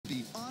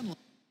online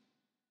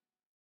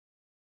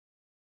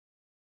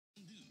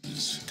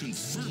news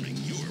confirming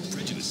your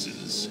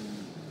prejudices.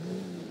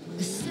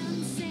 The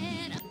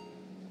sunset.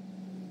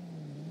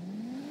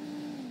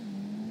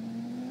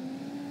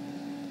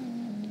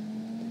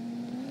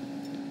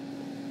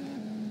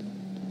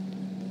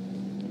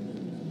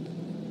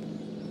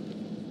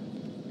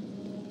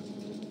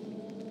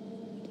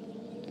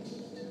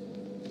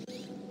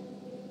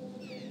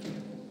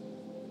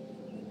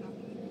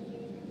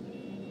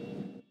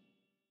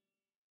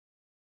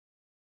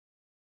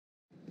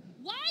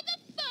 Why the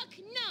fuck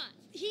not?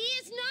 He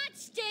is not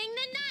staying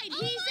the night.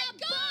 He's a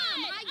bum.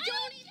 I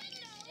don't even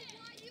know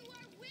why you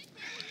are with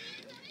him. He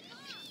is a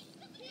bum.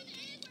 He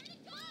is a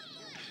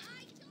bum.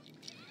 I don't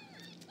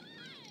care.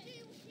 Do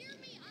you hear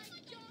me? I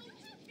don't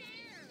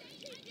care.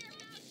 Keep your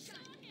mouth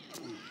shut.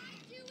 What I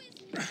do is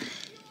none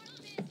of your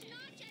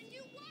business. And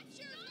you watch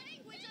your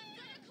language. I'm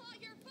gonna call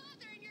your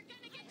father and you're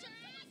gonna get your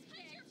ass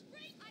kicked.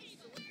 I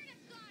swear to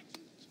God,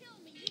 you kill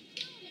me. You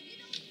kill me. You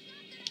know, it's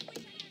not that I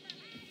wish I never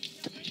had you.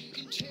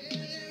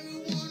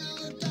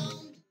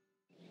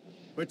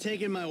 We're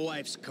taking my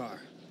wife's car.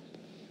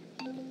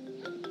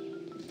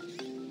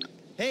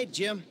 Hey,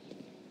 Jim.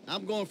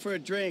 I'm going for a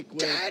drink with...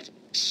 Dad?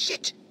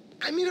 Shit!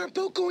 I'm in our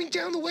boat going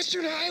down the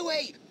Western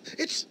Highway.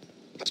 It's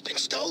been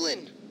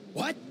stolen.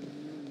 What?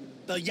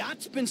 The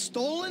yacht's been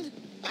stolen?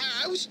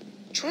 I was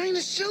trying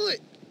to sell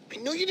it. I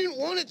know you didn't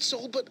want it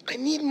sold, but I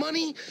need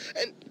money,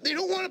 and they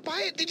don't want to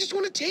buy it. They just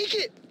want to take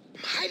it.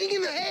 I'm hiding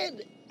in the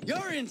head.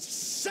 You're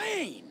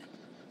insane!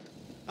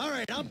 All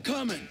right, I'm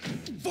coming.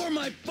 For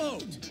my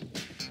boat.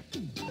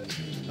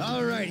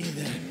 All righty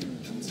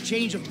then.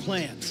 Change of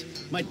plans.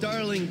 My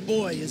darling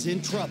boy is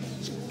in trouble.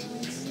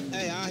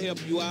 Hey, I'll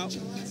help you out.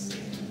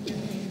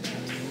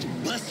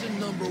 Lesson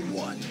number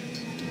 1.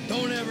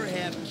 Don't ever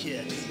have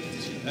kids.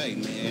 Hey,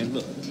 man,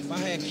 look, if I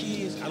had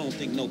kids, I don't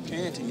think no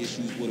parenting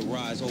issues would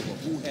arise over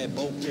who had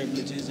boat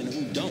privileges and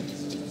who don't.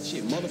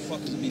 Shit,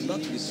 motherfuckers would be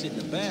lucky to sit in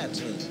the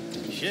bathtub.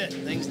 Shit,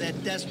 things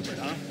that desperate,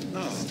 huh?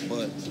 No,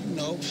 but, you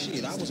know,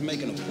 shit, I was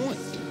making a point.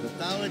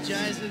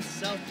 Pathologizing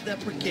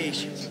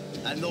self-deprecation.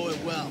 I know it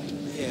well.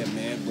 Yeah,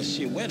 man, but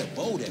shit, where the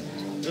boat at?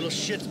 Little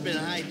shit's been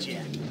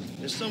hijacked.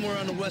 They're somewhere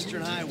on the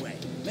Western Highway.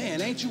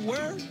 Man, ain't you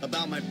worried?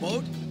 About my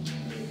boat?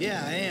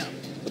 Yeah, I am.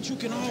 But you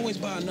can always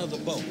buy another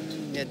boat.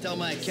 Yeah, tell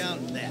my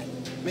accountant that.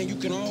 Man, you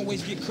can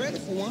always get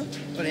credit for one.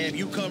 But have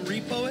you come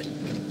repo it?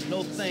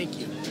 No, thank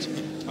you.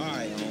 All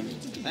right,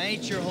 homie. I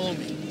ain't your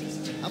homie.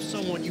 I'm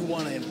someone you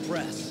want to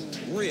impress.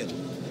 Really?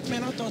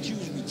 Man, I thought you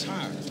was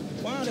retired.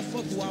 Why the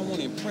fuck do I want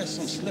to impress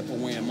some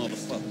slipper-wearing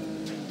motherfucker?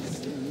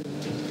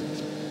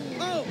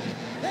 Oh,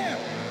 there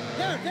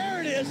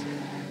it is.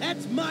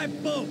 That's my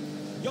boat.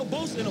 Your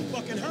boat's in a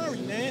fucking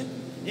hurry, man.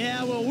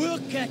 Yeah, well, we'll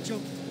catch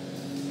him.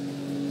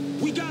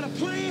 We got a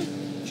plan?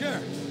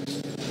 Sure.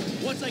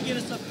 Once I get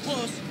us up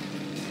close,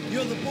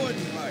 you're the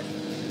boarding party.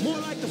 More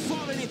like the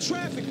falling in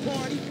traffic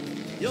party.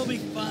 You'll be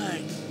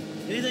fine.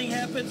 Anything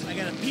happens, I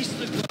got a piece of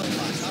the glove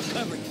box. I'll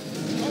cover you.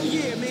 Oh,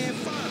 yeah, man,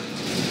 fine.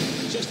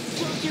 Just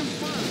fucking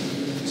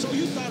fine. So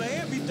you thought of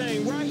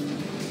everything, right?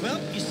 Well,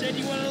 you said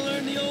you want to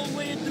learn the old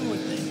way of doing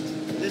things.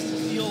 This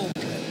is the old way.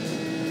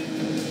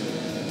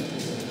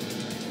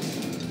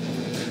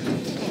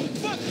 Oh,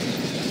 fuck you!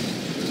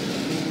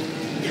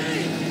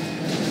 Yeah!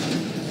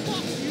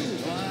 Fuck you!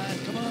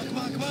 Come on.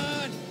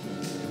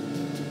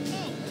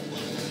 Oh,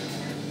 fuck!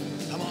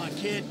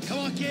 Come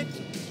on, kid.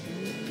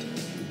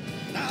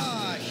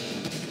 Ah,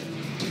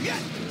 yeah!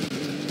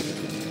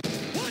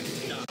 What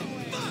the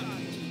fuck?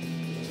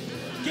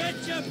 Get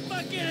your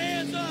fucking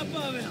hands off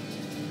of him!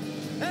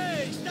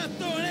 Hey, stop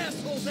throwing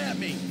assholes at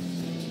me!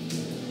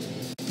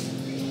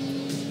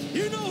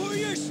 You know who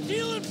you're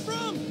stealing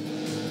from?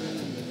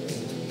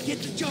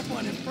 Get the jump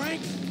on him,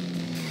 Frank!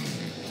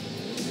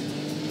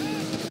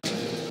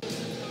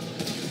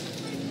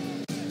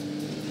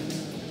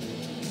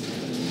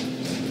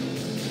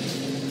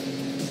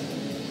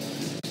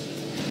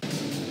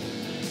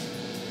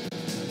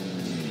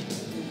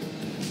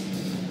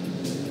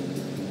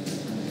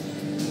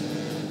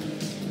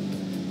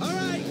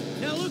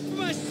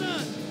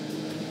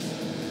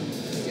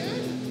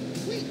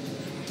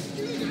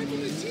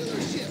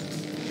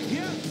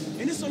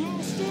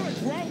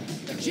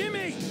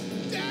 Jimmy!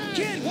 Dad!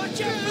 Kid, watch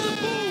out for the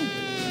boom!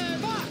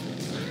 Fuck!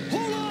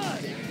 Hold on!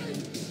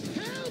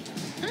 Help!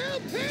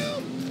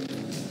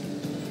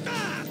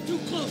 Ah! Too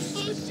close!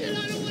 Oh, shit,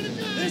 I don't want to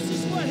die! This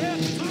is what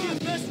happens when you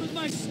mess with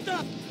my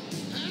stuff!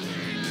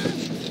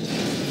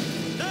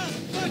 The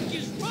fuck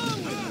is wrong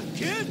with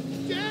you, kid?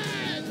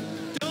 Dad!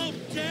 Don't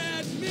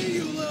dad me,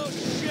 you little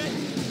shit!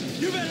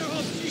 You better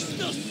hope she's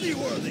still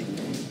seaworthy!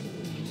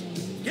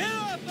 Get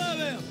off of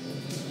him!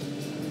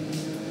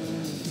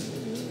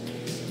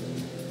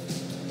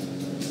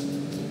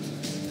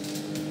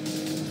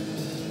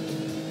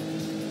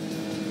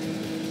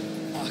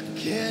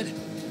 Kid.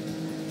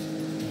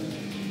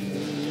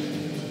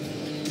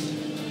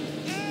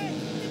 Hey,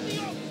 get the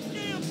old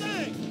damn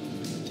thing!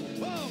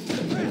 Whoa,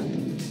 crap!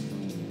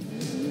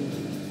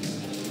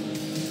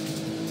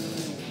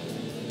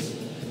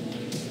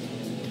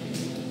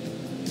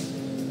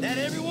 That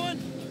everyone?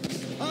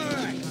 All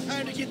right,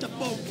 time to get the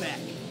boat back.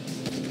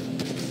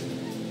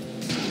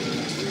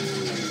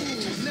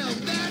 Now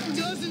that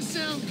doesn't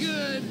sound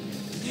good.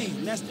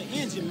 Damn, that's the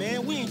engine,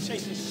 man. We ain't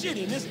chasing shit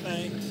in this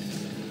thing.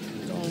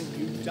 Don't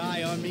you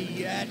die on me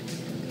yet.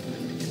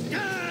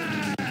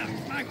 Ah!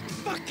 My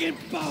fucking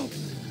boat!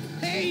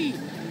 Hey,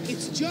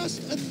 it's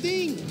just a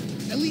thing.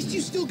 At least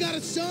you still got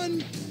a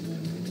son.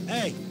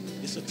 Hey,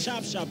 it's a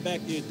chop shop back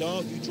there,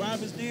 dog. You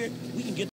drivers there, we can get